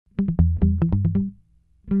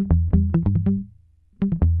You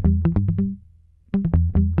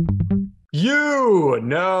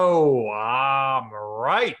know I'm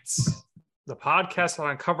right. The podcast that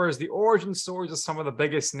uncovers the origin stories of some of the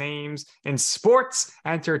biggest names in sports,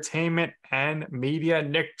 entertainment, and media.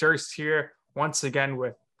 Nick Durst here once again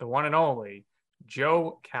with the one and only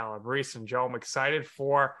Joe Calabrese. And Joe, I'm excited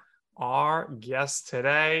for our guest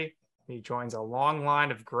today. He joins a long line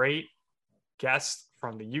of great guests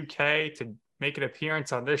from the UK to make an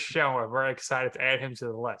appearance on this show. We're very excited to add him to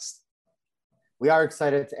the list. We are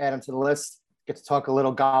excited to add him to the list. Get to talk a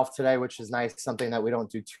little golf today, which is nice, something that we don't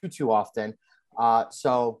do too often.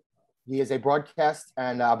 So he is a broadcaster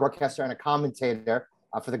and a commentator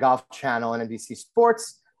for the Golf Channel and NBC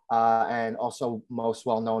Sports, and also most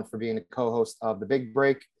well known for being the co-host of The Big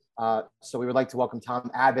Break. So we would like to welcome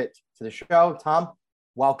Tom Abbott to the show. Tom,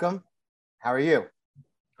 welcome. How are you?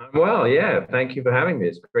 I'm well, yeah. Thank you for having me.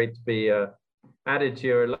 It's great to be added to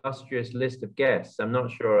your illustrious list of guests. I'm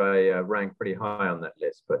not sure I rank pretty high on that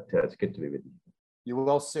list, but it's good to be with you. You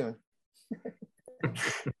will soon.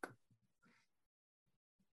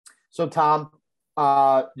 So, Tom,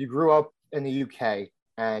 you grew up in the UK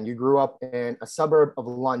and you grew up in a suburb of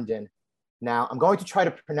London. Now, I'm going to try to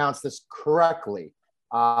pronounce this correctly.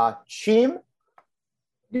 Cheam?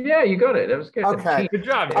 Yeah, you got it. That was good. Okay. Good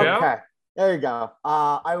job, Joe. Okay. There you go.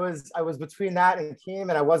 I was between that and Cheam,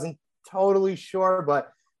 and I wasn't totally sure,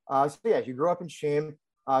 but so yeah, you grew up in Cheam.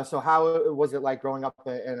 So how was it like growing up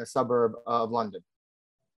in a suburb of London?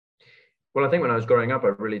 Well, I think when I was growing up, I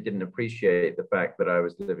really didn't appreciate the fact that I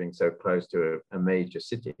was living so close to a major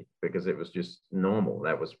city because it was just normal.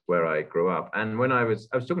 That was where I grew up. And when I was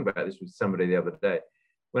talking about this with somebody the other day.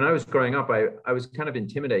 When I was growing up, I was kind of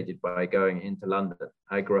intimidated by going into London.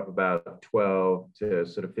 I grew up about 12 to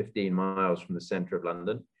sort of 15 miles from the center of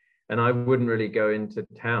London. And I wouldn't really go into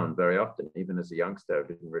town very often. Even as a youngster, I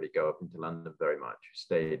didn't really go up into London very much.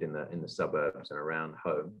 Stayed in the suburbs and around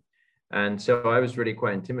home. And so I was really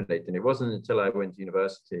quite intimidated. And it wasn't until I went to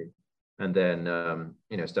university and then,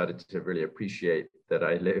 started to really appreciate that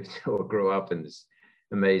I lived or grew up in this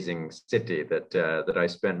amazing city that I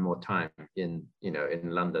spent more time in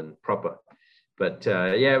London proper. But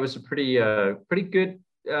yeah, it was a pretty good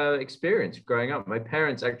experience growing up. My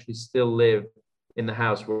parents actually still live in the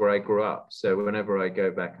house where I grew up. So whenever I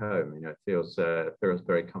go back home, it feels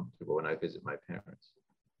very comfortable when I visit my parents.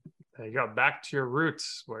 There you go. Back to your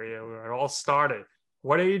roots where it all started.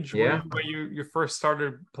 What age were you when you first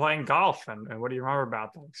started playing golf, and what do you remember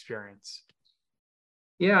about that experience?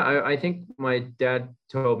 Yeah, I think my dad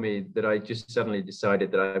told me that I just suddenly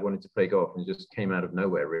decided that I wanted to play golf, and it just came out of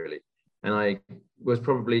nowhere, really. And I was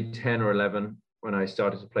probably 10 or 11 when I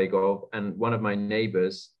started to play golf. And one of my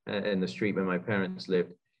neighbors in the street where my parents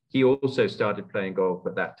lived, he also started playing golf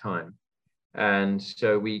at that time. And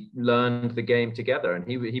so we learned the game together, and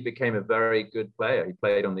he became a very good player. He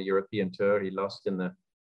played on the European Tour. He lost in the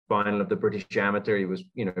final of the British Amateur. He was,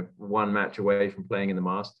 one match away from playing in the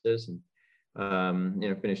Masters, and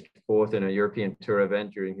finished fourth in a European Tour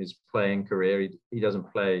event during his playing career. He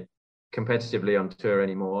doesn't play competitively on tour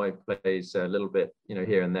anymore. He plays a little bit,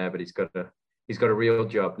 here and there, but he's got a real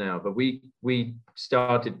job now. But we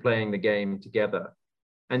started playing the game together.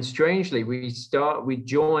 And strangely, we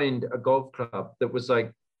joined a golf club that was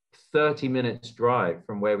like 30 minutes drive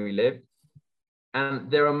from where we lived.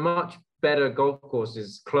 And there are much better golf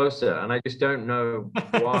courses closer. And I just don't know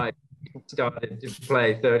why we started to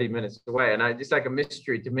play 30 minutes away. And it's like a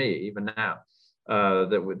mystery to me, even now,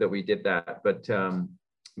 that we did that. But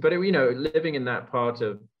living in that part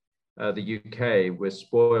of the UK, we're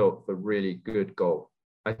spoiled for really good golf.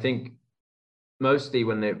 I think mostly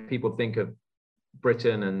when people think of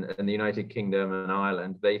Britain and the United Kingdom and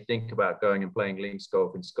Ireland, they think about going and playing links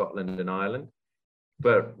golf in Scotland and Ireland.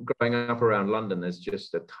 But growing up around London, there's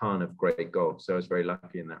just a ton of great golf. So I was very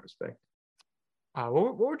lucky in that respect.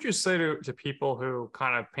 What would you say to people who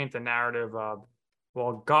kind of paint the narrative of,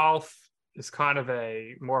 well, golf is kind of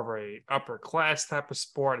more of a upper class type of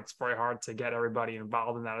sport. It's very hard to get everybody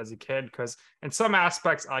involved in that as a kid, because in some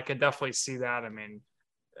aspects I could definitely see that. I mean,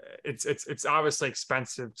 it's obviously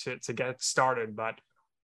expensive to get started, but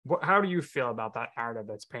how do you feel about that narrative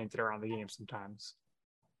that's painted around the game sometimes?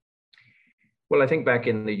 Well, I think back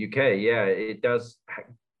in the UK, yeah, it does.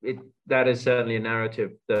 That is certainly a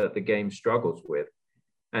narrative that the game struggles with.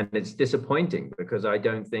 And it's disappointing because I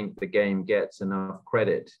don't think the game gets enough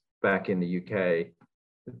credit back in the UK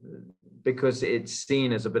because it's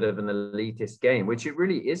seen as a bit of an elitist game, which it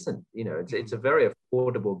really isn't. It's a very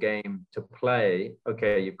affordable game to play.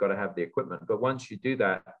 Okay, you've got to have the equipment. But once you do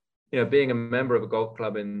that, being a member of a golf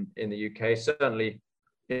club in the UK, certainly,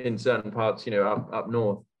 in certain parts, up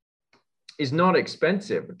north, is not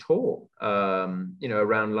expensive at all.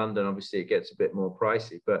 Around London, obviously it gets a bit more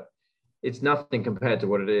pricey, but it's nothing compared to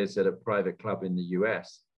what it is at a private club in the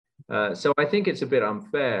US. So I think it's a bit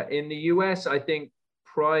unfair. In the US, I think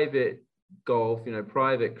private golf,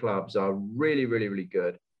 private clubs are really, really, really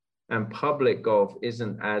good. And public golf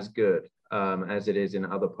isn't as good as it is in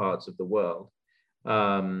other parts of the world.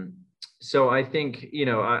 So I think,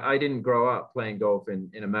 I didn't grow up playing golf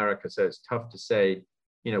in America, so it's tough to say,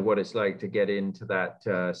 what it's like to get into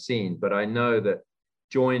that scene. But I know that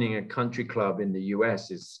joining a country club in the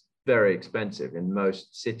US is very expensive in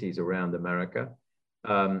most cities around America.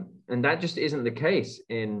 And that just isn't the case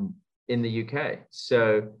in the UK.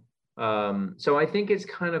 So I think it's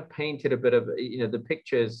kind of painted a bit of, the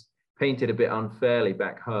picture's painted a bit unfairly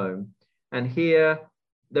back home. And here,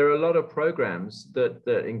 there are a lot of programs that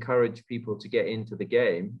encourage people to get into the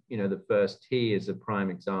game. The First Tee is a prime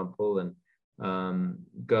example, and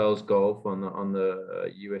girls golf on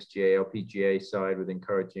the USGA, LPGA side with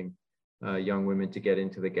encouraging young women to get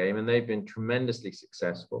into the game, and they've been tremendously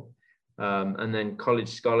successful. And then college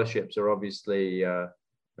scholarships are obviously a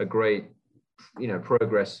great,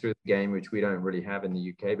 progress through the game, which we don't really have in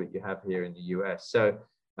the UK, but you have here in the US. So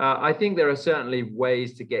I think there are certainly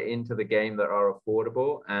ways to get into the game that are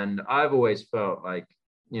affordable. And I've always felt like,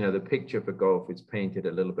 the picture for golf is painted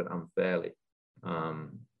a little bit unfairly.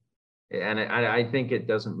 And I think it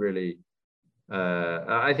doesn't really,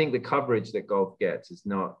 I think the coverage that golf gets is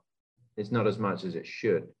not as much as it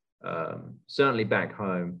should. Certainly back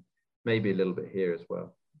home, maybe a little bit here as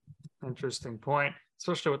well. Interesting point,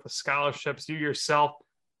 especially with the scholarships. You yourself,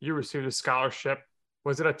 you received a scholarship.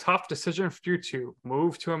 Was it a tough decision for you to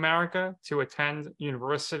move to America to attend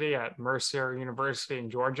university at Mercer University in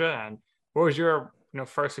Georgia? And what was your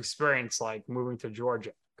first experience like moving to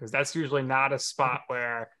Georgia? Because that's usually not a spot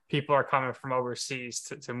where people are coming from overseas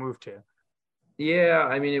to move to. Yeah,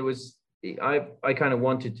 I mean, I kind of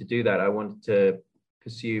wanted to do that. I wanted to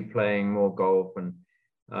pursue playing more golf, and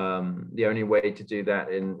the only way to do that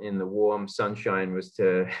in the warm sunshine was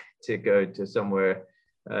to go to somewhere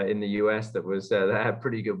in the US that had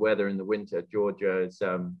pretty good weather in the winter. Georgia is,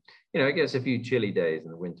 it gets a few chilly days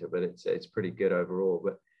in the winter, but it's pretty good overall.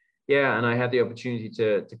 But yeah, and I had the opportunity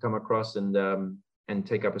to come across and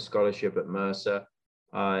take up a scholarship at Mercer.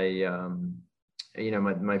 My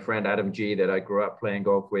friend Adam G that I grew up playing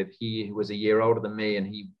golf with, he was a year older than me, and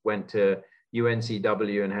he went to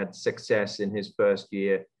UNCW and had success in his first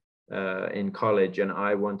year in college, and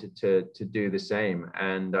I wanted to do the same.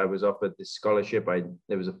 And I was offered this scholarship.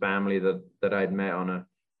 There was a family that I'd met on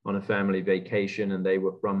a family vacation, and they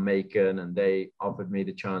were from Macon, and they offered me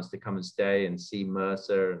the chance to come and stay and see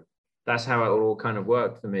Mercer. And that's how it all kind of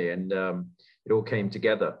worked for me, and it all came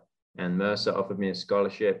together. And Mercer offered me a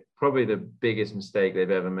scholarship. Probably the biggest mistake they've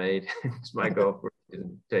ever made. It's my golf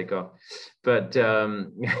didn't take off, but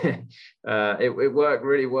it worked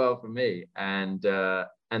really well for me. And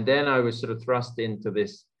then I was sort of thrust into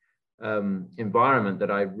this environment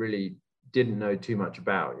that I really didn't know too much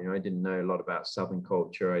about. I didn't know a lot about Southern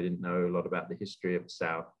culture. I didn't know a lot about the history of the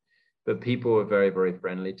South, but people were very, very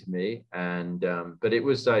friendly to me. And but it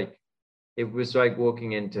was like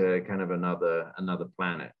walking into kind of another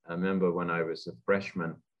planet. I remember when I was a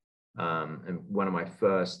freshman, and one of my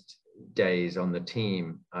first days on the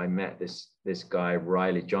team, I met this guy,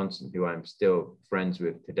 Riley Johnson, who I'm still friends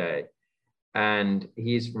with today. And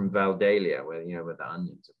he's from Valdalia, where the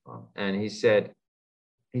onions are from. And he said,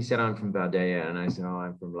 I'm from Valdalia. And I said, oh,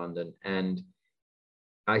 I'm from London. And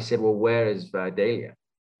I said, well, where is Valdalia?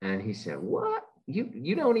 And he said, what?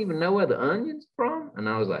 You don't even know where the onions are from? And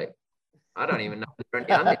I was like, I don't even know where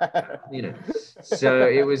the onions are, So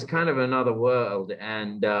it was kind of another world.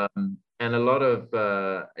 And a lot of,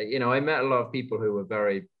 I met a lot of people who were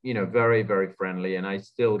very, very, very friendly. And I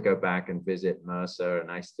still go back and visit Mercer, and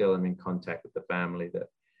I still am in contact with the family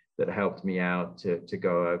that helped me out to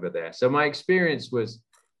go over there. So my experience was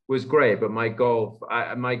great, but my golf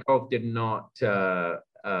did not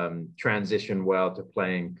transition well to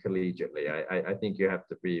playing collegiately. I think you have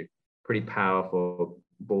to be pretty powerful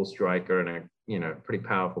ball striker and a pretty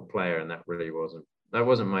powerful player, and that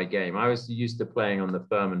wasn't my game. I was used to playing on the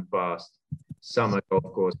firm and fast summer golf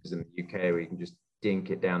courses in the UK where you can just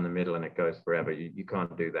dink it down the middle and it goes forever. You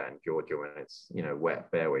can't do that in Georgia when it's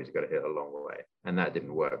wet fairways. You've got to hit a long way, and that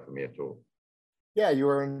didn't work for me at all. Yeah, you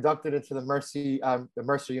were inducted into the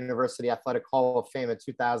Mercer University Athletic Hall of Fame in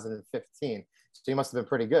 2015. So you must have been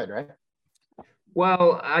pretty good, right?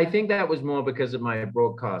 Well, I think that was more because of my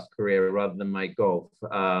broadcast career rather than my golf.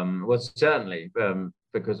 Well, certainly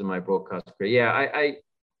because of my broadcast career. Yeah,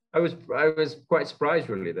 I was quite surprised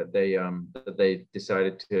really that they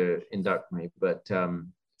decided to induct me, but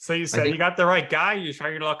so you said you got the right guy. You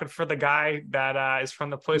sure you're looking for the guy that is from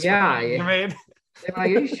the place where you made? They're like,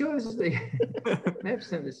 are you sure this is the may have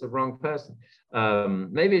sent this to the wrong person?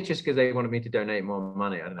 Maybe it's just because they wanted me to donate more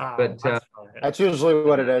money. I don't know. But that's usually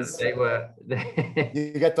what it is.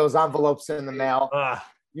 You get those envelopes in the mail.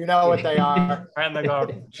 You know what they are. And the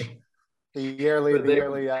garbage. The yearly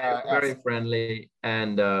very friendly,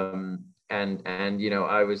 and you know,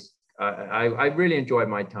 I really enjoyed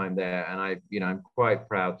my time there, and I'm quite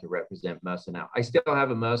proud to represent Mercer now. I still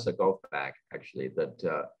have a Mercer golf bag actually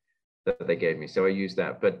that they gave me, so I use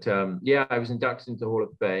that. But yeah, I was inducted into the Hall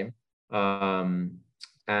of Fame,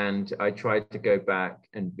 and I tried to go back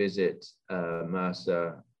and visit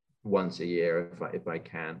Mercer once a year if I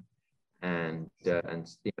can, and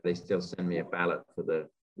they still send me a ballot for the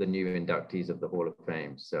new inductees of the Hall of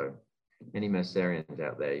Fame. So any Mercerians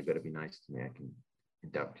out there, you better be nice to me. I can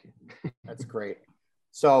induct you. That's great.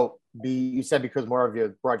 So you said because more of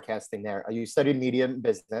your broadcasting there, you studied media and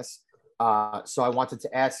business. So I wanted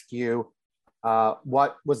to ask you,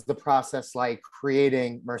 what was the process like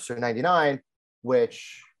creating Mercer 99,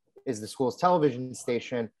 which is the school's television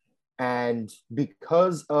station? And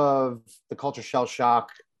because of the culture shell shock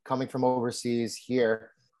coming from overseas here,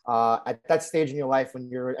 at that stage in your life when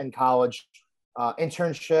you're in college,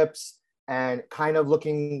 internships and kind of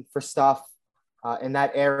looking for stuff in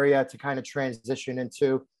that area to kind of transition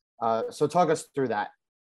into. So talk us through that.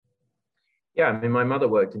 Yeah, I mean, my mother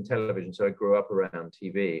worked in television, so I grew up around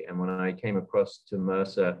TV. And when I came across to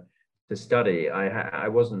Mercer to study, I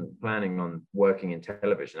wasn't planning on working in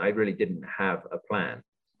television. I really didn't have a plan.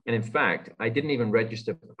 And in fact, I didn't even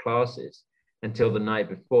register for classes until the night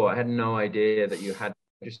before. I had no idea that you had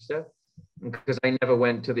register, because I never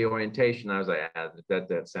went to the orientation. I was like,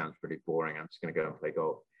 that sounds pretty boring. I'm just going to go and play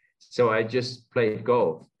golf. So I just played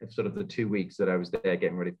golf sort of the 2 weeks that I was there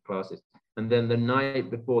getting ready for classes. And then the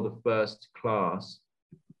night before the first class,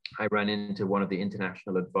 I ran into one of the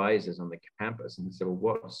international advisors on the campus, and he said,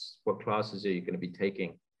 well, what classes are you going to be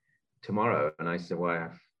taking tomorrow? And I said,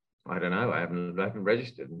 well, I don't know. I haven't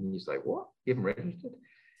registered. And he's like, what? You haven't registered?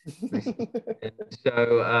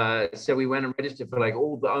 So we went and registered for like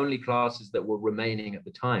all the only classes that were remaining at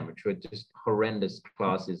the time, which were just horrendous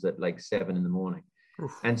classes at like 7 a.m.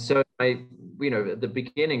 And so at the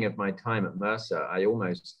beginning of my time at Mercer, I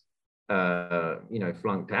almost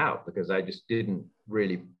flunked out because I just didn't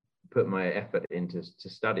really put my effort into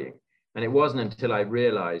studying. And it wasn't until I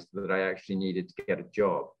realized that I actually needed to get a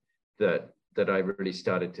job that I really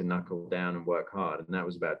started to knuckle down and work hard. And that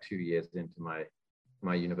was about 2 years into my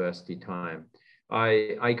university time.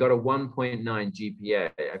 I got a 1.9 GPA.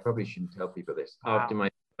 I probably shouldn't tell people this. After my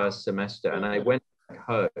first semester, and I went back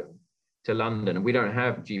home to London, and we don't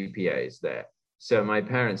have GPAs there. So my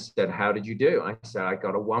parents said, how did you do? I said, I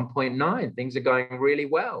got a 1.9. Things are going really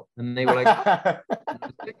well. And they were like, yeah,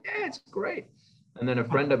 it's great. And then a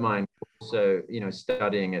friend of mine also,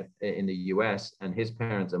 studying in the US, and his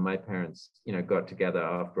parents and my parents, got together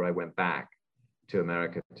after I went back to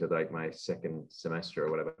America to like my second semester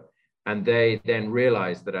or whatever. And they then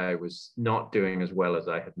realized that I was not doing as well as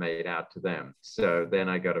I had made out to them. So then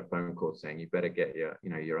I got a phone call saying, you better get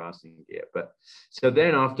your ass in gear. But so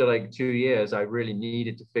then after like 2 years, I really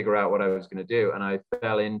needed to figure out what I was going to do. And I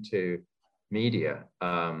fell into media.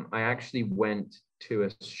 I actually went to a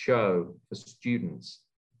show for students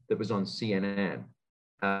that was on CNN.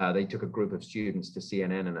 They took a group of students to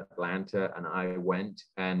CNN in Atlanta, and I went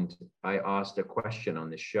and I asked a question on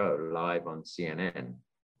this show live on CNN.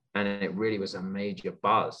 And it really was a major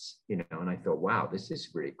buzz, and I thought, wow, this is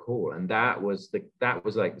really cool. And that was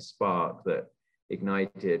like the spark that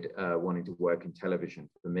ignited wanting to work in television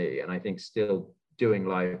for me. And I think still doing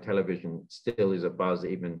live television still is a buzz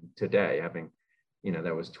even today, having,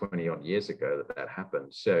 that was 20 odd years ago that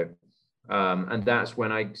happened. So, and that's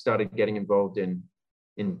when I started getting involved in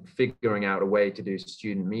figuring out a way to do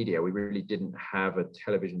student media. We really didn't have a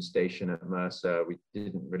television station at Mercer. We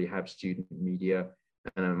didn't really have student media.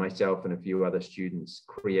 And myself and a few other students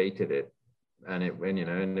created it, and it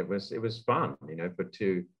was fun. For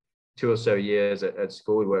two or so years at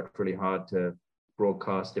school, we worked really hard to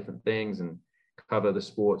broadcast different things and cover the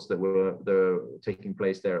sports that were taking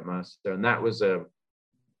place there at Mercer. And that was a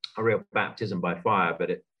real baptism by fire, but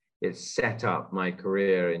it set up my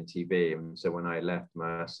career in TV. And so when I left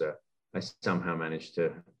Mercer, I somehow managed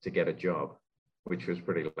to get a job, which was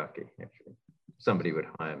pretty lucky actually. Somebody would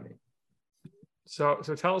hire me. So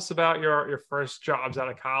tell us about your first jobs out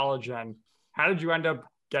of college, and how did you end up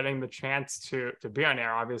getting the chance to be on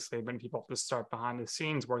air? Obviously, many people have to start behind the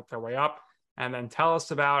scenes, work their way up, and then tell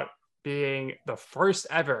us about being the first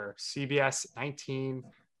ever CBS 19.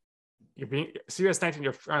 CBS 19.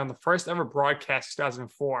 You're on the first ever broadcast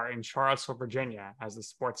 2004 in Charlottesville, Virginia, as the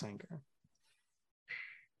sports anchor.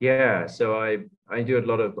 Yeah, so I do a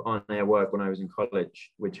lot of on-air work when I was in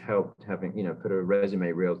college, which helped having, put a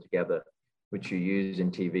resume reel together, which you use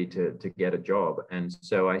in TV to get a job. And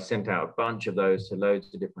so I sent out a bunch of those to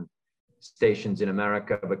loads of different stations in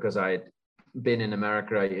America because I'd been in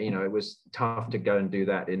America. It was tough to go and do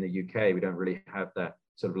that in the UK. We don't really have that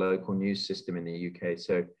sort of local news system in the UK.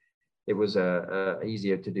 So it was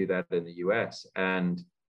easier to do that in the US. And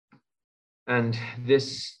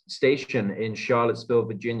this station in Charlottesville,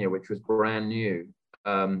 Virginia, which was brand new,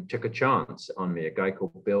 took a chance on me. A guy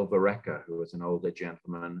called Bill Vareca, who was an older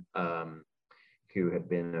gentleman who had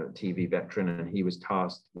been a TV veteran, and he was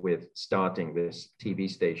tasked with starting this TV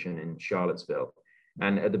station in Charlottesville.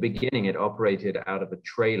 And at the beginning, it operated out of a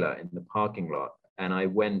trailer in the parking lot. And I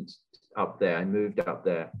went up there, I moved up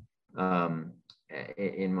there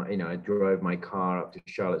I drove my car up to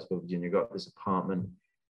Charlottesville, Virginia, got this apartment,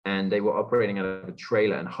 and they were operating out of a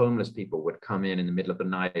trailer, and homeless people would come in the middle of the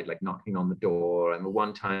night, like knocking on the door. And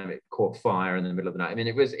one time it caught fire in the middle of the night. I mean,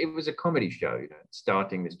 it was a comedy show,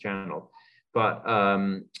 starting this channel. But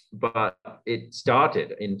it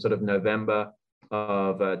started in sort of November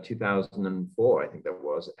of 2004, I think that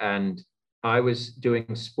was. And I was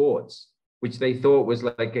doing sports, which they thought was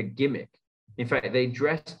like a gimmick. In fact, they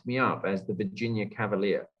dressed me up as the Virginia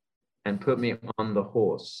Cavalier and put me on the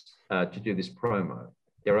horse to do this promo.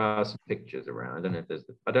 There are some pictures around.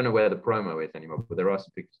 I don't know where the promo is anymore, but there are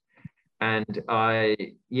some pictures. And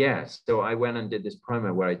so I went and did this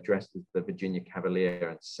promo where I dressed as the Virginia Cavalier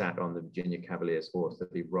and sat on the Virginia Cavalier's horse that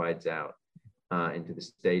he rides out into the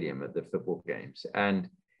stadium at the football games. And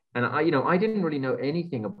I didn't really know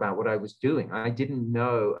anything about what I was doing. I didn't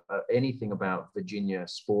know anything about Virginia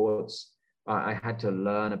sports. I had to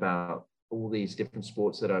learn about all these different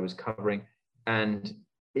sports that I was covering. And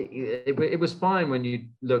it was fine when you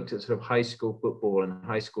looked at sort of high school football and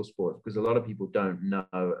high school sports, because a lot of people don't know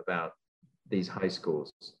about these high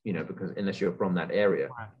schools, because unless you're from that area.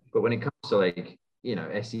 Right. But when it comes to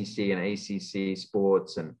SEC and ACC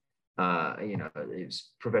sports and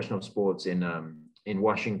it's professional sports in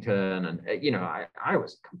Washington, and I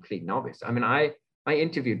was a complete novice. I mean, I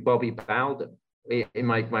interviewed Bobby Bowden in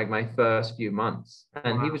my first few months,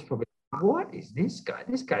 and wow. He was probably, what is this guy?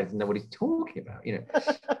 This guy doesn't know what he's talking about,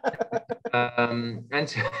 and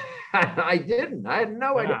so, I had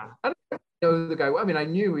no idea. I don't know the guy. I mean, I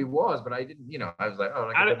knew he was, but I didn't. I was like,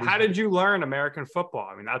 oh. How did you learn American football?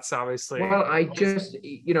 I mean, that's obviously. Well, I just,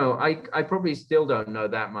 I probably still don't know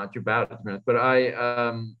that much about it, but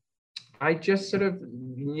I just sort of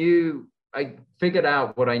knew. I figured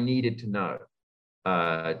out what I needed to know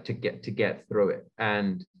to get through it,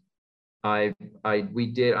 and we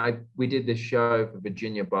did this show for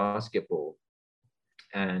Virginia basketball,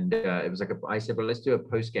 and it was like I said, well, let's do a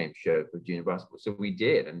post-game show for Virginia basketball. So we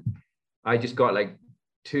did, and I just got like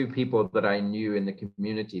two people that I knew in the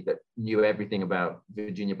community that knew everything about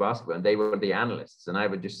Virginia basketball, and they were the analysts, and I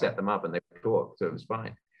would just set them up and they would talk, so it was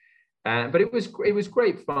fine. But it was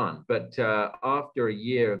great fun. But after a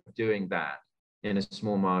year of doing that in a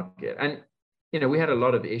small market, and we had a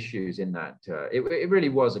lot of issues in that. It really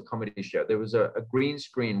was a comedy show. There was a green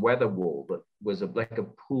screen weather wall that was like a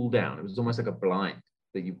pull down. It was almost like a blind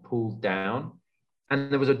that you pulled down,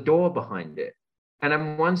 and there was a door behind it. And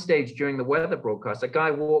on one stage during the weather broadcast, a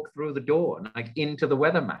guy walked through the door and like into the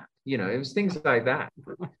weather map. It was things like that.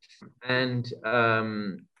 And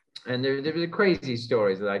there were crazy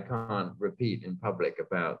stories that I can't repeat in public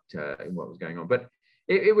about what was going on. But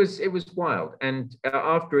it was wild. And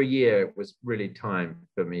after a year, it was really time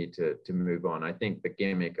for me to move on. I think the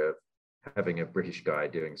gimmick of having a British guy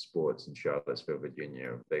doing sports in Charlottesville,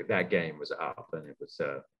 Virginia, that game was up, and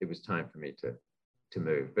it was time for me to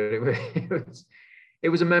move. But it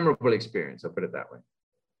was a memorable experience, I'll put it that way.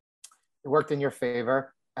 It worked in your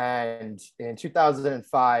favor. And in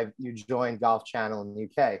 2005, you joined Golf Channel in the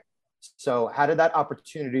UK. So how did that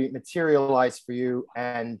opportunity materialize for you?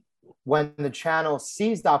 And when the channel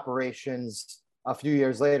ceased operations a few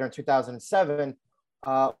years later in 2007,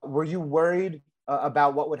 were you worried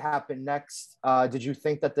about what would happen next? Did you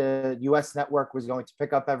think that the US network was going to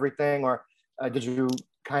pick up everything? Or did you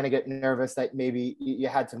kind of get nervous that maybe you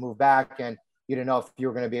had to move back and you didn't know if you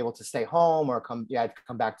were going to be able to stay home or you had to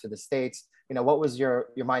come back to the States? What was your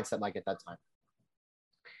mindset like at that time?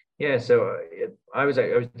 Yeah, so I was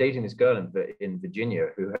dating this girl in Virginia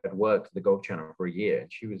who had worked for the Golf Channel for a year,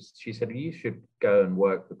 and she said, you should go and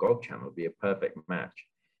work for Golf Channel, it'd be a perfect match.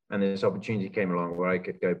 And this opportunity came along where I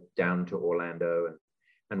could go down to Orlando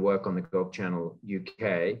and work on the Golf Channel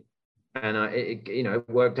UK. And it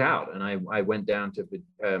worked out. And I went down to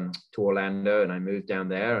Orlando, and I moved down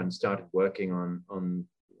there and started working on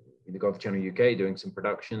the Golf Channel UK, doing some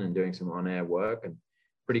production and doing some on-air work, and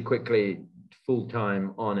pretty quickly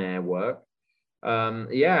full-time on-air work.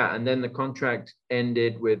 And then the contract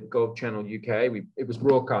ended with Golf Channel UK. It was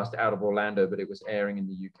broadcast out of Orlando, but it was airing in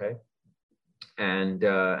the UK. And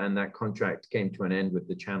that contract came to an end with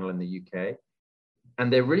the channel in the UK.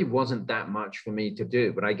 And there really wasn't that much for me to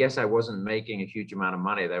do, but I guess I wasn't making a huge amount of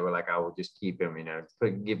money. They were like, "I will just keep him,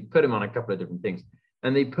 put him on a couple of different things."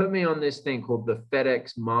 And they put me on this thing called the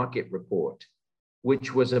FedEx Market Report,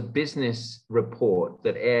 which was a business report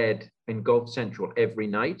that aired in Golf Central every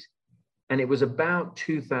night. And it was about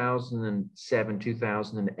 2007,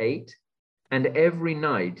 2008. And every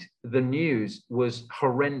night the news was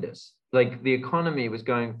horrendous. Like, the economy was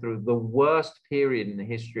going through the worst period in the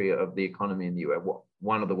history of the economy in the US,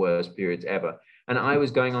 one of the worst periods ever. And I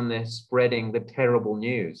was going on there spreading the terrible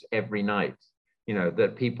news every night,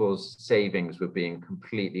 that people's savings were being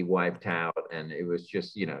completely wiped out. And it was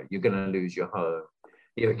just, you're going to lose your home.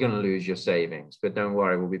 You're going to lose your savings, but don't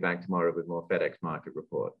worry, we'll be back tomorrow with more FedEx Market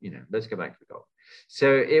Report. Let's go back to the golf.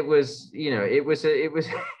 So it was, it was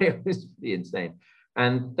pretty insane.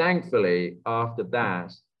 And thankfully, after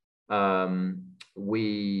that,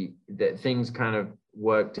 things kind of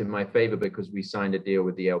worked in my favor, because we signed a deal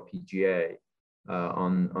with the LPGA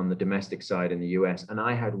on the domestic side in the US, and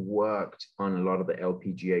I had worked on a lot of the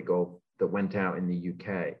LPGA golf that went out in the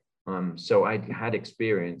UK. So I had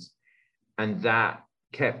experience, and that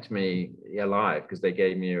kept me alive because they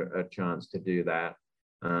gave me a chance to do that.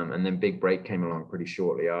 And then Big Break came along pretty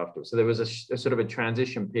shortly after. So there was a sort of a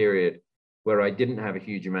transition period where I didn't have a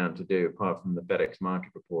huge amount to do apart from the FedEx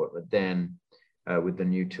Market Report. But then with the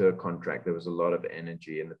new tour contract, there was a lot of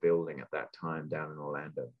energy in the building at that time down in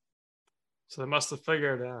Orlando. So they must have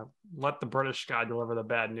figured, let the British guy deliver the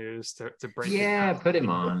bad news to break it down. Put him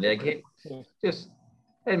on. Just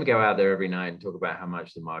let him go out there every night and talk about how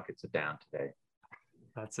much the markets are down today.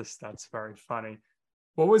 That's very funny.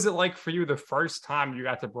 What was it like for you the first time you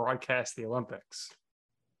got to broadcast the Olympics?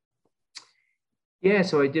 Yeah,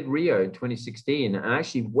 so I did Rio in 2016. I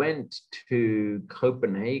actually went to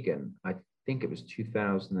Copenhagen. I think it was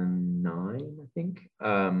 2009. I think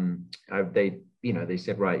they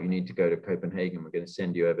said, right, you need to go to Copenhagen. We're going to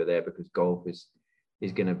send you over there because golf is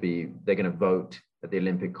going to be. They're going to vote at the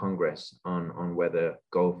Olympic Congress on whether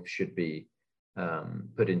golf should be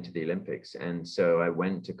put into the Olympics. And so I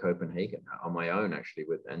went to Copenhagen on my own, actually,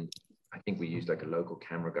 and I think we used like a local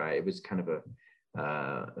camera guy. It was kind of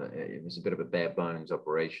it was a bit of a bare bones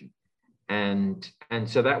operation. And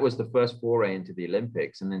so that was the first foray into the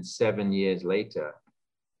Olympics. And then 7 years later,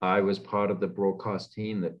 I was part of the broadcast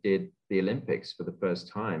team that did the Olympics for the first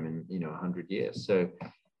time in 100 years. So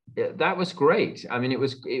yeah, that was great. I mean, it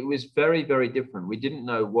was very, very different. We didn't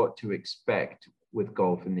know what to expect with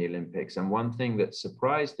golf in the Olympics. And one thing that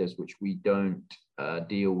surprised us, which we don't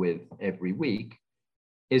deal with every week,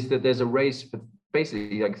 is that there's a race for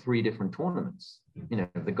basically like 3 different tournaments.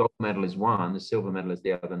 The gold medal is one, the silver medal is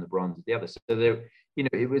the other, and the bronze is the other. So there,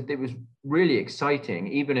 it was really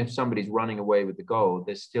exciting. Even if somebody's running away with the gold,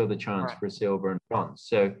 there's still the chance for a silver and bronze.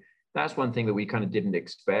 So that's one thing that we kind of didn't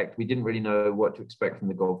expect. We didn't really know what to expect from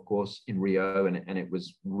the golf course in Rio, and it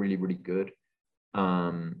was really, really good.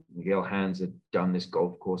 Miguel Hans had done this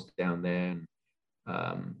golf course down there.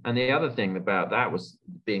 And the other thing about that was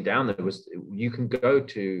being down there was you can go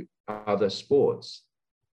to other sports.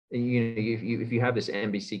 If you have this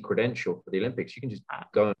NBC credential for the Olympics, you can just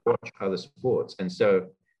go and watch other sports. And so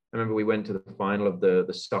I remember we went to the final of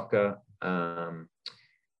the soccer, and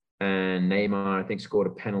Neymar, I think, scored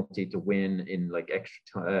a penalty to win in like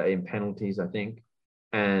extra in penalties, I think.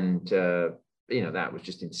 And that was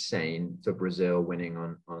just insane for Brazil winning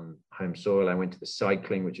on home soil. I went to the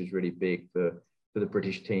cycling, which is really big for the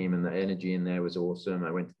British team, and the energy in there was awesome.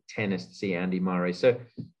 I went to tennis to see Andy Murray. So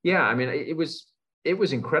yeah, I mean, it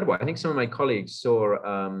was incredible. I think some of my colleagues saw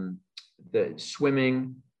the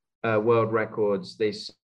swimming world records. They saw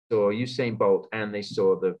Usain Bolt, and they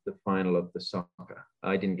saw the final of the soccer.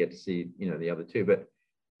 I didn't get to see, the other two, but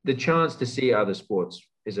the chance to see other sports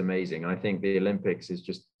is amazing. I think the Olympics is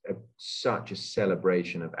just such a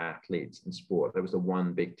celebration of athletes and sport. That was the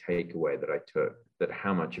one big takeaway that I took, that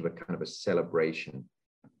how much of a kind of a celebration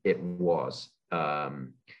it was.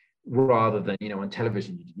 Rather than, on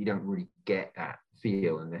television, you don't really get that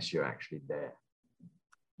feel unless you're actually there.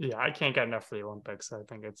 Yeah, I can't get enough of the Olympics. I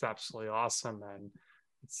think it's absolutely awesome, and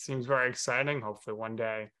it seems very exciting. Hopefully one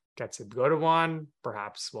day get to go to one.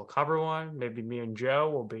 Perhaps we'll cover one. Maybe me and Joe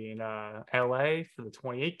will be in LA for the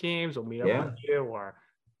 28 games. We'll meet up with you, or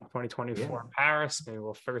 2024 in Paris. Maybe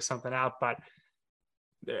we'll figure something out. But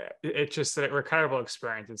it's just an incredible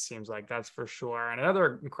experience, it seems like, that's for sure. And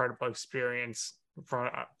another incredible experience from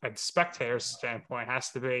a spectator's standpoint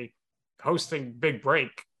has to be hosting Big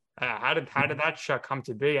Break. How did that show come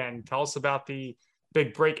to be? And tell us about the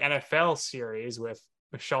Big Break NFL series with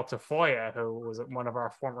Michelle Tafoya, who was one of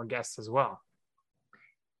our former guests as well.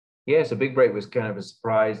 Yeah, so Big Break was kind of a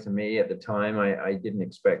surprise to me at the time. I didn't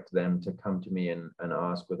expect them to come to me and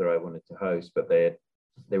ask whether I wanted to host, but they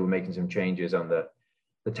were making some changes on the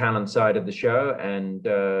talent side of the show, and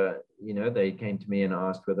they came to me and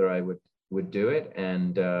asked whether I would do it,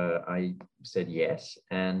 and I said yes.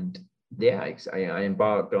 And I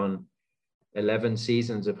embarked on 11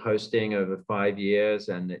 seasons of hosting over 5 years,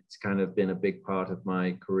 and it's kind of been a big part of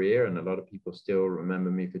my career, and a lot of people still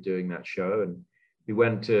remember me for doing that show. And we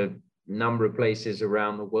went to a number of places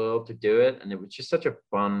around the world to do it, and it was just such a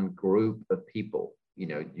fun group of people.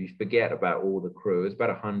 You forget about all the crew. It's about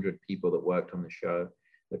 100 people that worked on the show,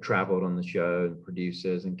 that traveled on the show, and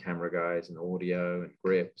producers and camera guys and audio and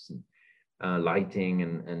grips and lighting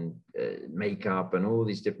and makeup and all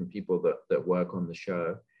these different people that work on the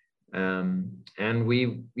show. And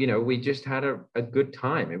we just had a good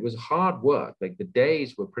time. It was hard work. Like, the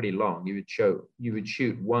days were pretty long. You would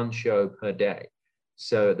shoot one show per day.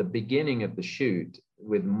 So at the beginning of the shoot,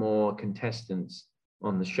 with more contestants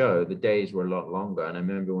on the show, the days were a lot longer. And I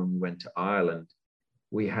remember when we went to Ireland,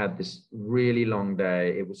 we had this really long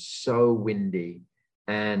day. It was so windy,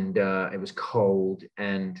 and it was cold.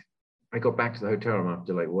 And I got back to the hotel room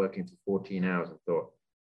after working for 14 hours and thought,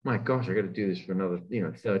 my gosh, I got to do this for another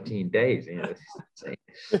 13 days. This is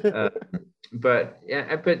insane. But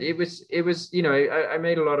it was I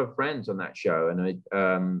made a lot of friends on that show, and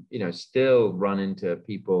I still run into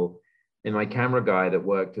people. In my camera guy that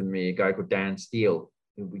worked with me, a guy called Dan Steele,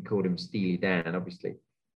 we called him Steely Dan, obviously.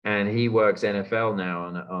 And he works NFL now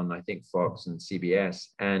on I think Fox and CBS.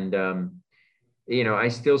 And I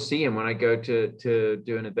still see him when I go to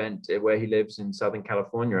do an event where he lives in Southern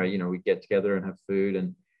California. We get together and have food,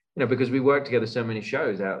 and because we work together so many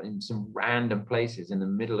shows out in some random places in the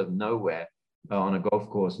middle of nowhere on a golf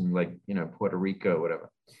course in Puerto Rico or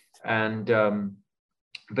whatever. And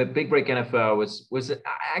but Big Break NFL was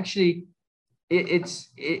actually,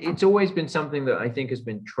 it's always been something that I think has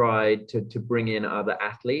been tried to bring in other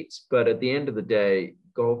athletes, but at the end of the day,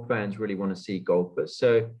 golf fans really want to see golfers.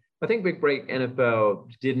 So I think Big Break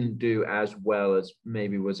NFL didn't do as well as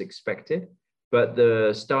maybe was expected, but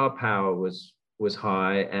the star power was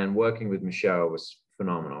high, and working with Michelle was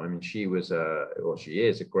phenomenal. I mean, she is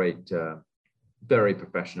a great, very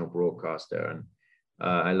professional broadcaster, and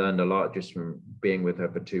I learned a lot just from being with her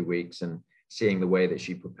for 2 weeks and seeing the way that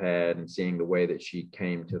she prepared and seeing the way that she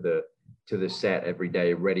came to the set every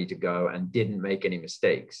day ready to go and didn't make any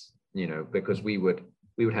mistakes, because we would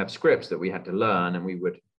have scripts that we had to learn, and we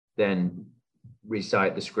would then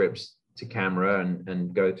recite the scripts to camera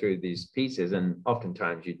and go through these pieces. And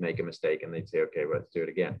oftentimes you'd make a mistake and they'd say, okay, well, let's do it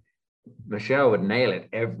again. Michelle would nail it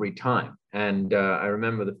every time. And I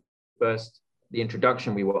remember the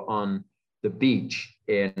introduction, we were on the beach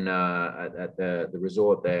at the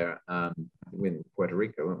resort there in Puerto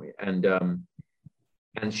Rico, weren't we?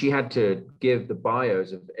 And she had to give the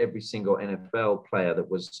bios of every single NFL player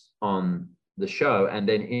that was on the show, and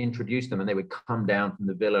then introduce them, and they would come down from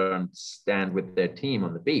the villa and stand with their team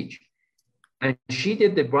on the beach. And she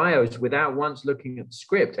did the bios without once looking at the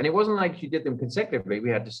script. And it wasn't like she did them consecutively.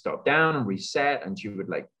 We had to stop down and reset, and she would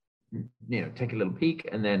take a little peek,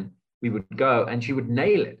 and then we would go, and she would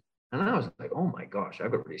nail it. And I was like, oh my gosh,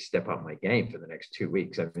 I've got to really step up my game for the next 2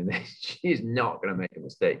 weeks. I mean, she's not going to make a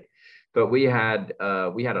mistake. But we had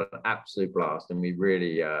an absolute blast, and we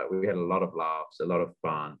had a lot of laughs, a lot of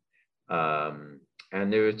fun.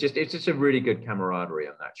 And it's just a really good camaraderie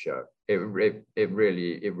on that show. It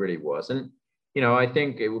really was. And, I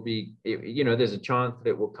think it will be, there's a chance that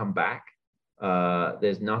it will come back.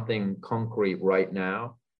 There's nothing concrete right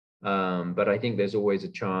now. But I think there's always a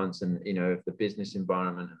chance. And, if the business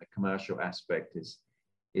environment and the commercial aspect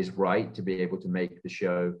is right to be able to make the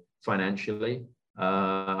show financially,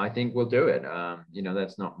 I think we'll do it.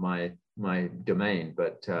 That's not my domain,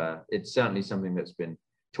 but it's certainly something that's been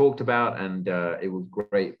talked about, and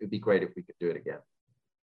it'd be great if we could do it again.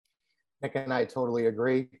 Nick and I totally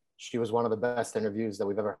agree. She was one of the best interviews that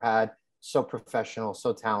we've ever had. So professional,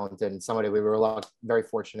 so talented, and somebody we were very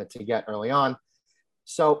fortunate to get early on.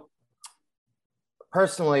 So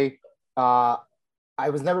personally, I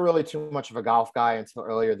was never really too much of a golf guy until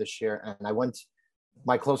earlier this year, and I went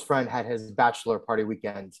my close friend had his bachelor party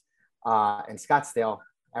weekend in Scottsdale,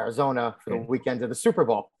 Arizona for the weekend of the Super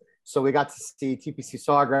Bowl. So we got to see TPC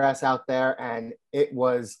Sawgrass out there, and it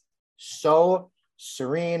was so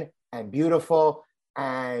serene and beautiful.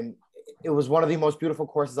 And it was one of the most beautiful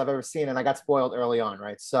courses I've ever seen. And I got spoiled early on,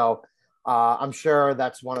 right? So I'm sure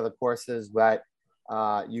that's one of the courses that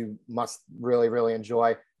you must really, really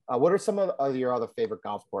enjoy. What are some of your other favorite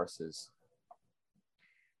golf courses?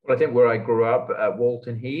 Well, I think where I grew up at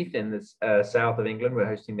Walton Heath in the south of England, we're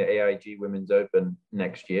hosting the AIG Women's Open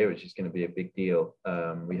next year, which is going to be a big deal.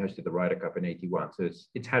 We hosted the Ryder Cup in '81, so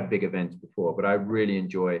it's had big events before, but I really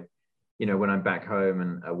enjoy, when I'm back home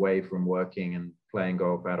and away from working and playing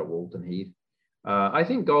golf out at Walton Heath. I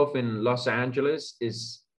think golf in Los Angeles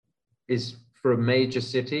is for a major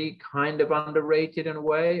city kind of underrated in a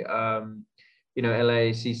way.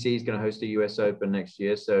 LACC is going to host the US Open next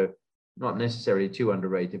year, so not necessarily too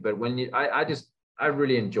underrated, but I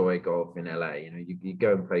really enjoy golf in LA. You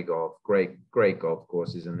go and play golf, great golf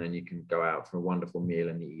courses, and then you can go out for a wonderful meal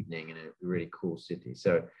in the evening in a really cool city.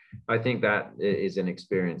 So I think that is an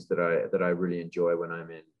experience that I really enjoy when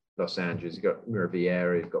I'm in Los Angeles. You've got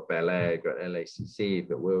Riviera, you've got Bel Air, you've got LACC, you've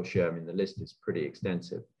got Wilshire. I mean, the list is pretty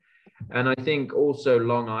extensive. And I think also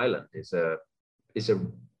Long Island is a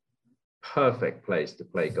perfect place to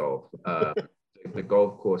play golf. The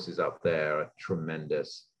golf courses up there are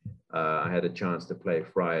tremendous. I had a chance to play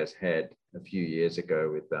Friar's Head a few years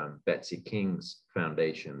ago with Betsy King's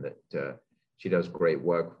foundation that she does great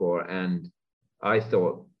work for. And I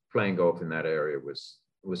thought playing golf in that area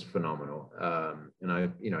was phenomenal. And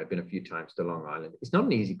I've been a few times to Long Island. It's not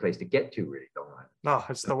an easy place to get to, really, Long Island. No,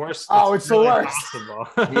 it's the worst. Oh, it's really the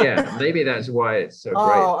worst. Yeah, maybe that's why it's so great.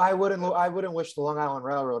 Oh, I wouldn't wish the Long Island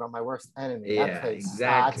Railroad on my worst enemy. Yeah, that place,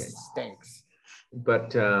 exactly. That stinks.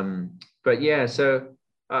 But yeah, so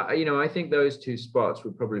I think those two spots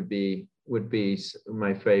would be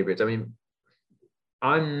my favorites. I mean,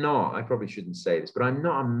 I probably shouldn't say this, but I'm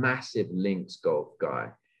not a massive links golf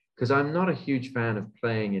guy because I'm not a huge fan of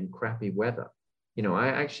playing in crappy weather. I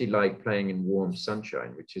actually like playing in warm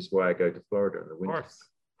sunshine, which is why I go to Florida in the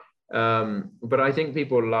winter. But I think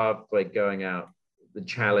people love like going out, the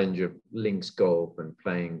challenge of links golf and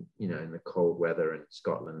playing, in the cold weather in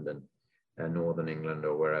Scotland and Northern England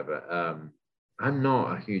or wherever. I'm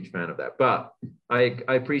not a huge fan of that, but I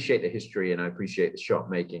appreciate the history and I appreciate the shot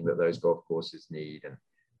making that those golf courses need, and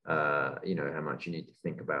how much you need to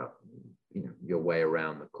think about your way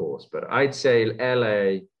around the course. But I'd say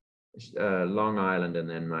LA, Long Island, and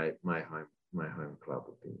then my home club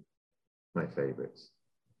would be my favorites.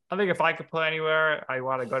 I think if I could play anywhere, I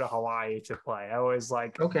want to go to Hawaii to play. I always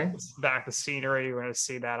like back the scenery. You're going to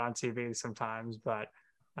see that on TV sometimes, but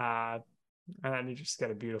and then you just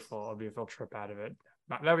get a beautiful trip out of it.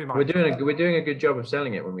 That'd be my We're doing a good job of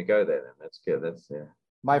selling it when we go there. Then that's good. That's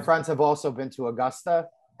My friends have also been to Augusta,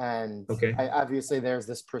 and obviously there's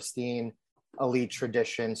this pristine elite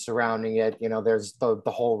tradition surrounding it. There's the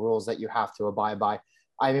whole rules that you have to abide by.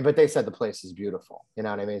 I mean, but they said the place is beautiful. You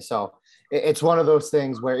know what I mean? So it's one of those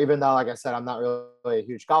things where even though, like I said, I'm not really a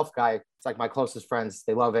huge golf guy, it's like my closest friends,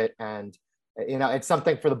 they love it. And, it's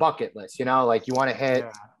something for the bucket list, like you want to hit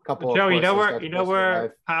a couple Joe, of courses, you know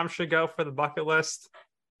where Tom should go for the bucket list?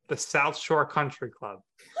 The South Shore Country Club.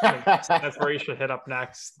 That's where you should hit up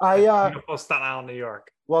next. Beautiful Staten Island, New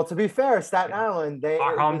York. Well, to be fair, Staten Island,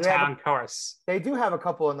 our hometown course. They do have a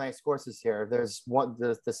couple of nice courses here. There's one,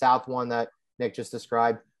 the south one that Nick just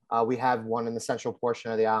described. We have one in the central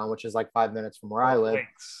portion of the island, which is like 5 minutes from where I live.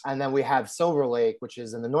 Thanks. And then we have Silver Lake, which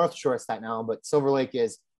is in the North Shore of Staten Island. But Silver Lake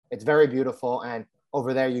it's very beautiful. And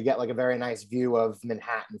over there, you get like a very nice view of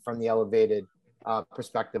Manhattan from the elevated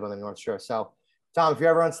perspective on the North Shore. So, Tom, if you're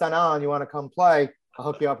ever on Staten Island, you want to come play, I'll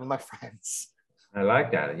hook you up with my friends. I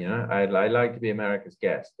like that. I like to be America's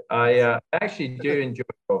guest. I actually do enjoy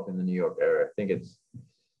golf in the New York area. I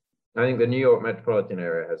think the New York metropolitan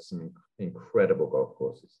area has some incredible golf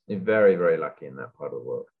courses. You're very, very lucky in that part of the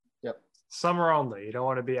world. Yep. Summer only. You don't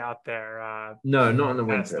want to be out there. No, not in the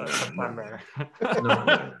winter.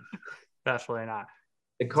 No. Definitely not.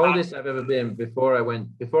 The coldest I've ever been before I went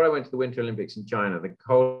to the Winter Olympics in China, the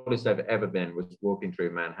coldest I've ever been was walking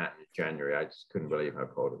through Manhattan in January. I just couldn't believe how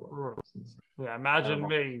cold it was. Yeah, imagine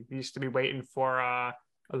me. We used to be waiting for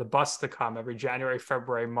the bus to come every January,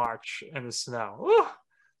 February, March in the snow. Ooh,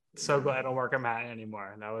 so glad I don't work in Manhattan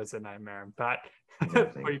anymore. That was a nightmare. But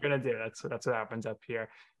what are you gonna do? That's what happens up here.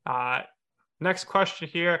 Next question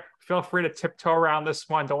here. Feel free to tiptoe around this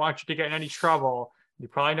one. Don't want you to get in any trouble. You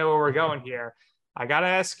probably know where we're going here. I got to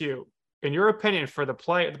ask you, in your opinion, for the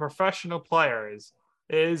professional players,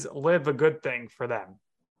 is live a good thing for them?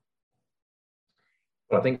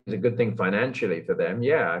 Well, I think it's a good thing financially for them.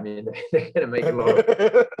 Yeah, I mean, they're going to make a lot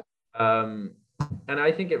of. And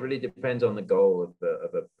I think it really depends on the goal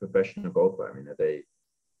of a professional golfer. I mean,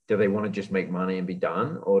 do they want to just make money and be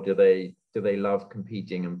done, or do they love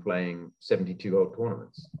competing and playing 72-hole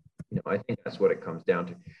tournaments? I think that's what it comes down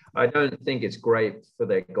to. I don't think it's great for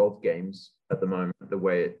their golf games at the moment, the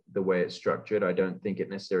way it's structured. I don't think it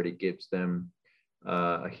necessarily gives them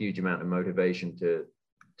a huge amount of motivation to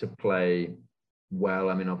play well.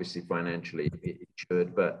 I mean, obviously financially it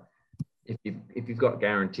should, but if you've got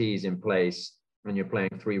guarantees in place and you're playing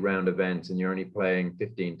 3-round events and you're only playing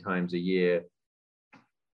 15 times a year,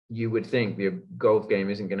 you would think your golf game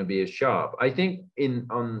isn't going to be as sharp. I think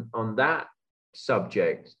on that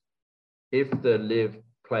subject, if the live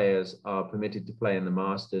players are permitted to play in the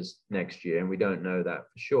Masters next year, and we don't know that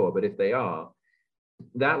for sure, but if they are,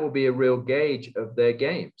 that will be a real gauge of their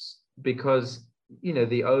games, because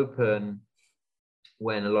the Open,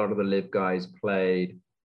 when a lot of the live guys played,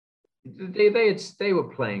 they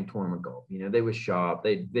were playing tournament golf. They were sharp.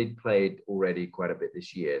 They played already quite a bit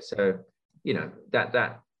this year, so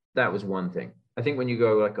that was one thing. I think when you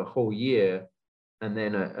go like a whole year and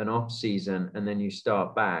then an off season, and then you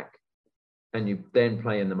start back and you then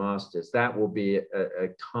play in the Masters, that will be a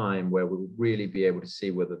time where we'll really be able to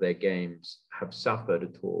see whether their games have suffered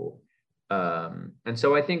at all. And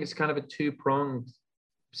so I think it's kind of a two-pronged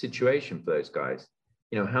situation for those guys.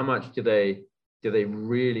 How much do they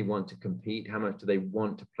really want to compete? How much do they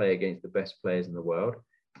want to play against the best players in the world?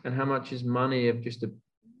 And how much is money of just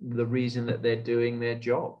the reason that they're doing their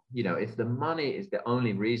job? If the money is the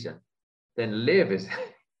only reason, then live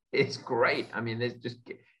it's great. I mean, there's just,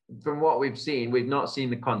 from what we've seen, we've not seen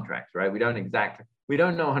the contracts, right? We don't know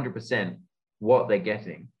 100% what they're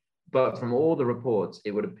getting, but from all the reports,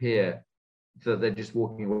 it would appear that they're just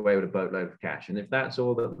walking away with a boatload of cash. And if that's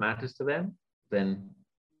all that matters to them, then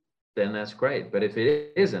that's great. But if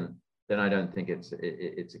it isn't, then I don't think it's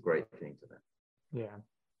a great thing to them. Yeah.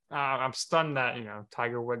 I'm stunned that,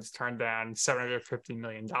 Tiger Woods turned down $750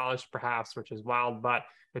 million perhaps, which is wild, but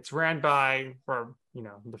it's ran by,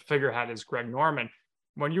 the figurehead is Greg Norman.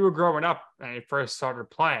 When you were growing up and you first started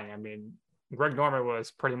playing, I mean, Greg Norman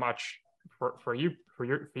was pretty much for you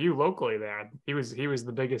locally there. He was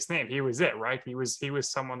the biggest name. He was it, right? He was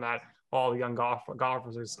someone that all the young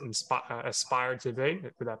golfers aspired to be.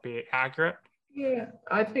 Would that be accurate? Yeah,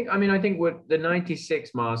 I think with the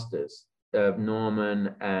 96 Masters of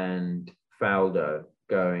Norman and Faldo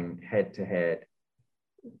going head to head,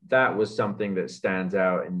 that was something that stands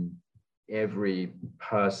out in every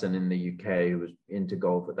person in the UK who was into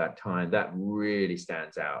golf at that time. That really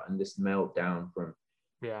stands out. And this meltdown from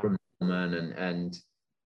Norman and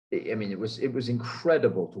I mean, it was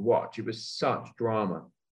incredible to watch. It was such drama.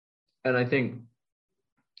 And I think,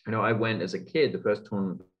 I went as a kid, the first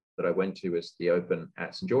tournament that I went to was the Open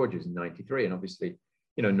at St. George's in '93. And obviously,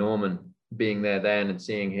 Norman being there then and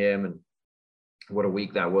seeing him, and what a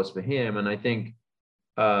week that was for him. And I think,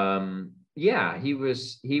 he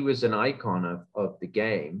was an icon of the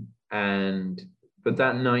game. But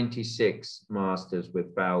that 96 Masters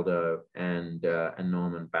with Faldo and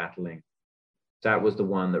Norman battling, that was the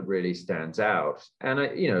one that really stands out. And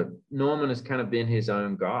Norman has kind of been his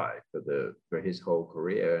own guy for his whole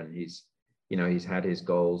career, and he's had his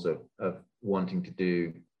goals of wanting to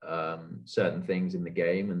do certain things in the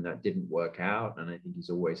game, and that didn't work out. And I think he's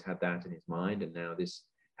always had that in his mind, and now this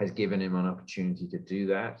has given him an opportunity to do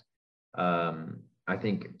that. I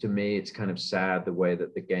think, to me, it's kind of sad the way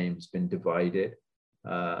that the game's been divided.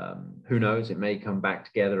 Who knows? It may come back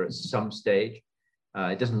together at some stage.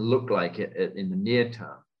 It doesn't look like it in the near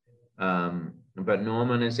term. But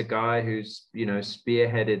Norman is a guy who's,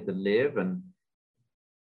 spearheaded the live, and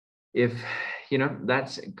if,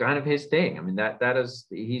 that's kind of his thing. I mean,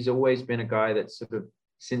 he's always been a guy that sort of,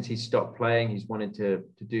 since he stopped playing, he's wanted to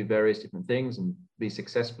do various different things and be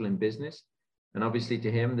successful in business. And obviously to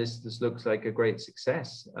him, this looks like a great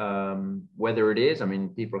success. Whether it is, I mean,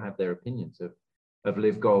 people have their opinions of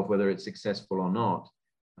live golf, whether it's successful or not.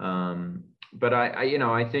 But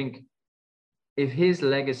I think if his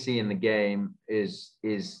legacy in the game is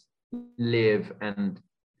live, and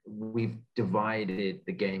we've divided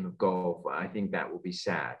the game of golf, I think that will be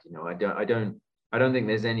sad. I don't think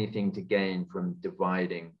there's anything to gain from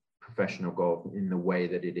dividing professional golf in the way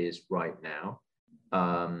that it is right now.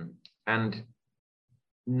 And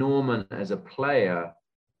Norman as a player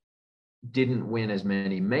didn't win as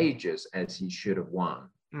many majors as he should have won.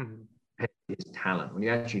 Mm-hmm. His talent, when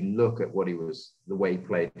you actually look at the way he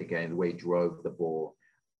played the game, the way he drove the ball,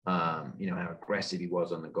 how aggressive he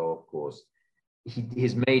was on the golf course,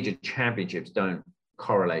 his major championships don't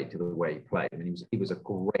correlate to the way he played. I mean, he was a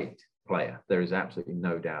great player. There is absolutely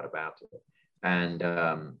no doubt about it. And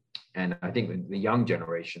I think the young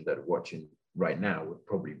generation that are watching right now would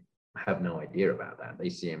probably have no idea about that. They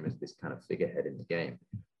see him as this kind of figurehead in the game.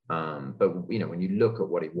 But when you look at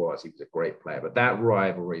what he was a great player. But that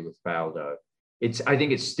rivalry with Faldo, I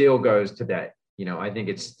think it still goes today. I think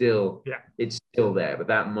it's still there. But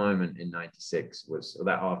that moment in '96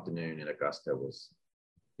 that afternoon in Augusta was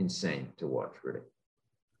insane to watch, really.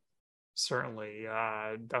 Certainly,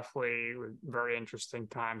 definitely very interesting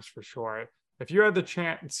times for sure. If you had the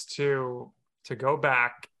chance to go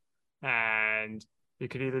back, and you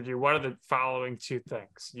could either do one of the following two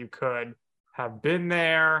things. You could have been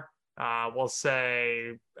there, we'll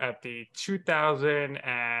say at the 2000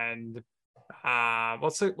 and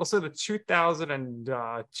let's say the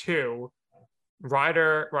 2002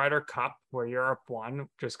 Ryder Cup, where Europe won,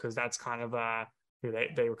 just because that's kind of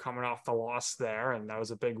they were coming off the loss there, and that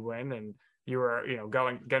was a big win, and you were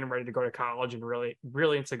getting ready to go to college and really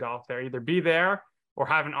into golf there. Either be there or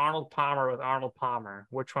have an Arnold Palmer with Arnold Palmer.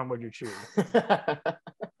 Which one would you choose?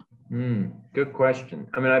 Good question.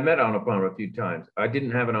 I mean, I met Arnold Palmer a few times. I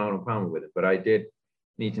didn't have an Arnold Palmer with it, but I did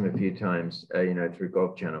meet him a few times, through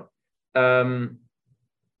Golf Channel. I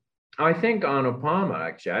think Arnold Palmer,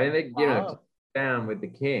 actually. I think, to sit down with the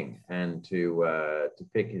king and to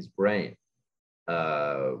pick his brain,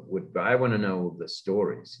 I want to know all the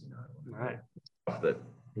stories, right? Stuff that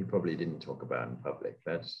he probably didn't talk about in public.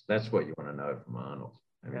 That's what you want to know from Arnold.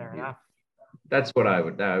 Fair enough. That's what I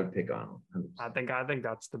would pick Arnold. 100%. I think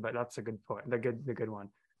that's a good point. The good one.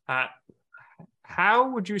 How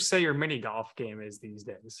would you say your mini golf game is these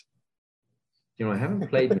days? I haven't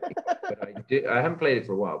played it, but I haven't played it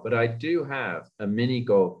for a while, but I do have a mini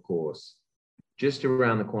golf course just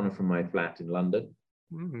around the corner from my flat in London.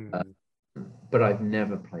 But I've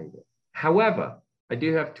never played it. However, I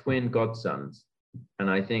do have twin godsons, and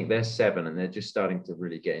I think they're 7, and they're just starting to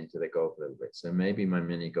really get into their golf a little bit. So maybe my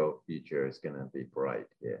mini golf future is going to be bright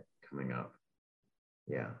here coming up.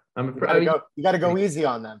 Yeah, you got to go easy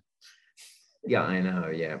on them. Yeah, I know.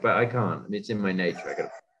 Yeah, but I can't. I mean, it's in my nature. I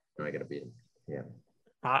got to beat them. Yeah.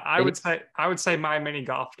 I would say my mini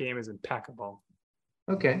golf game is impeccable.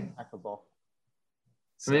 Okay. Impeccable.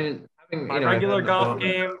 I mean, my regular golf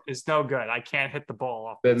game is no good. I can't hit the ball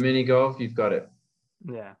off. But mini golf, you've got it.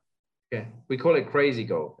 Yeah. Okay. We call it crazy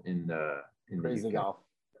golf in crazy the golf.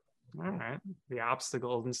 All right. The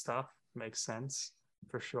obstacles and stuff makes sense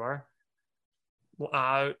for sure.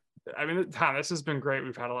 Well, Tom, this has been great.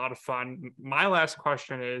 We've had a lot of fun. My last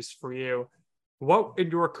question is for you. What in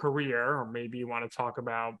your career, or maybe you want to talk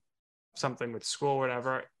about something with school,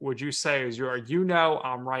 whatever, would you say is your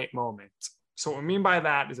I'm right moment? So what I mean by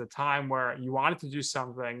that is a time where you wanted to do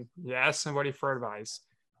something, you ask somebody for advice.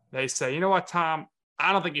 They say, you know what, Tom,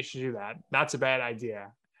 I don't think you should do that. That's a bad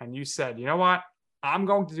idea. And you said, you know what, I'm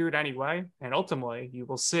going to do it anyway. And ultimately, you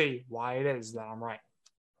will see why it is that I'm right.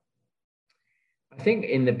 I think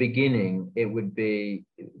in the beginning, it would be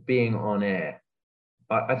being on air.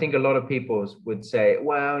 I think a lot of people would say,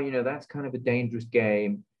 well, that's kind of a dangerous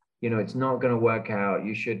game. It's not going to work out.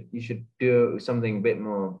 You should do something a bit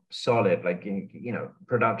more solid, like,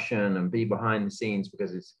 production, and be behind the scenes,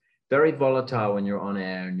 because it's very volatile when you're on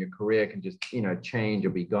air, and your career can just, change or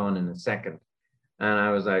be gone in a second. And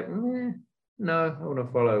I was like, no, I want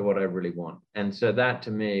to follow what I really want. And so that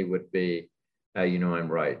to me would be,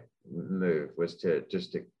 I'm right move, was to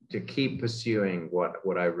keep pursuing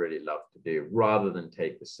what I really love to do, rather than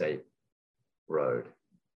take the safe road.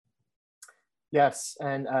 Yes,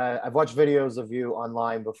 and I've watched videos of you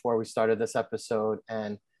online before we started this episode,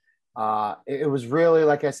 and it was really,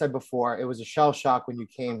 like I said before, it was a shell shock when you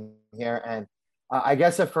came here. And I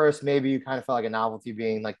guess at first maybe you kind of felt like a novelty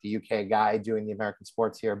being like the UK guy doing the American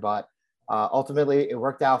sports here, but ultimately it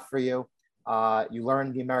worked out for you. You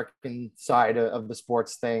learned the American side of the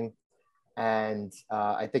sports thing, and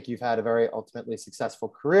I think you've had a very ultimately successful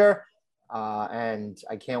career. And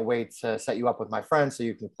I can't wait to set you up with my friends so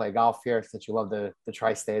you can play golf here, since you love the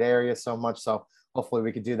tri-state area so much. So hopefully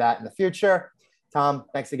we could do that in the future. Tom,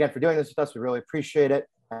 thanks again for doing this with us. We really appreciate it.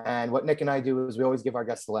 And what Nick and I do is we always give our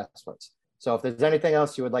guests the last words. So if there's anything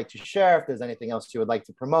else you would like to share, if there's anything else you would like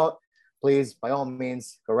to promote, please, by all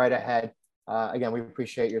means, go right ahead. Again, we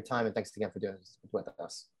appreciate your time, and thanks again for doing this with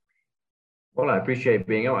us. Well, I appreciate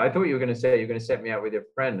being on. I thought you were going to say you're going to set me up with your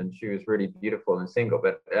friend, and she was really beautiful and single.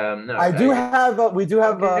 But no, we do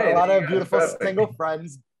have a lot of beautiful single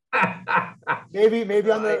friends.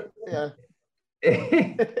 maybe on the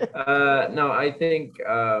No, I think.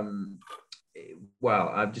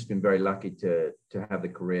 Well, I've just been very lucky to have the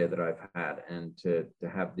career that I've had, and to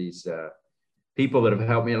have these people that have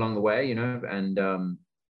helped me along the way, you know, and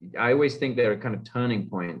I always think there are kind of turning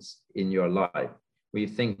points in your life where you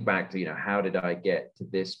think back to, you know, how did I get to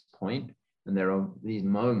this point? And there are these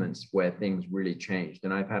moments where things really changed.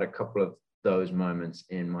 And I've had a couple of those moments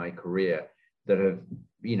in my career that have,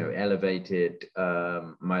 you know, elevated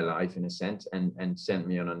my life in a sense and sent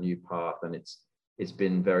me on a new path. And it's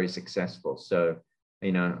been very successful. So,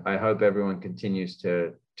 you know, I hope everyone continues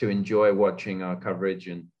to enjoy watching our coverage,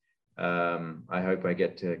 and I hope I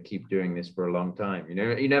get to keep doing this for a long time. You know,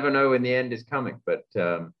 you never know when the end is coming, but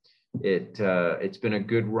it's been a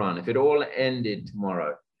good run. If it all ended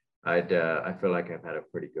tomorrow, I feel like I've had a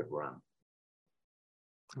pretty good run.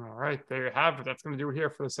 All right, there you have it. That's going to do it here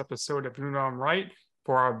for this episode of You Know I'm Right.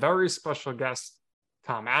 For our very special guest,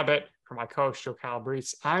 Tom Abbott, for my co-host Joe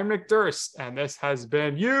Calabrese, I'm Nick Durst, and this has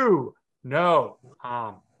been You Know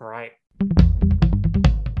I'm Right.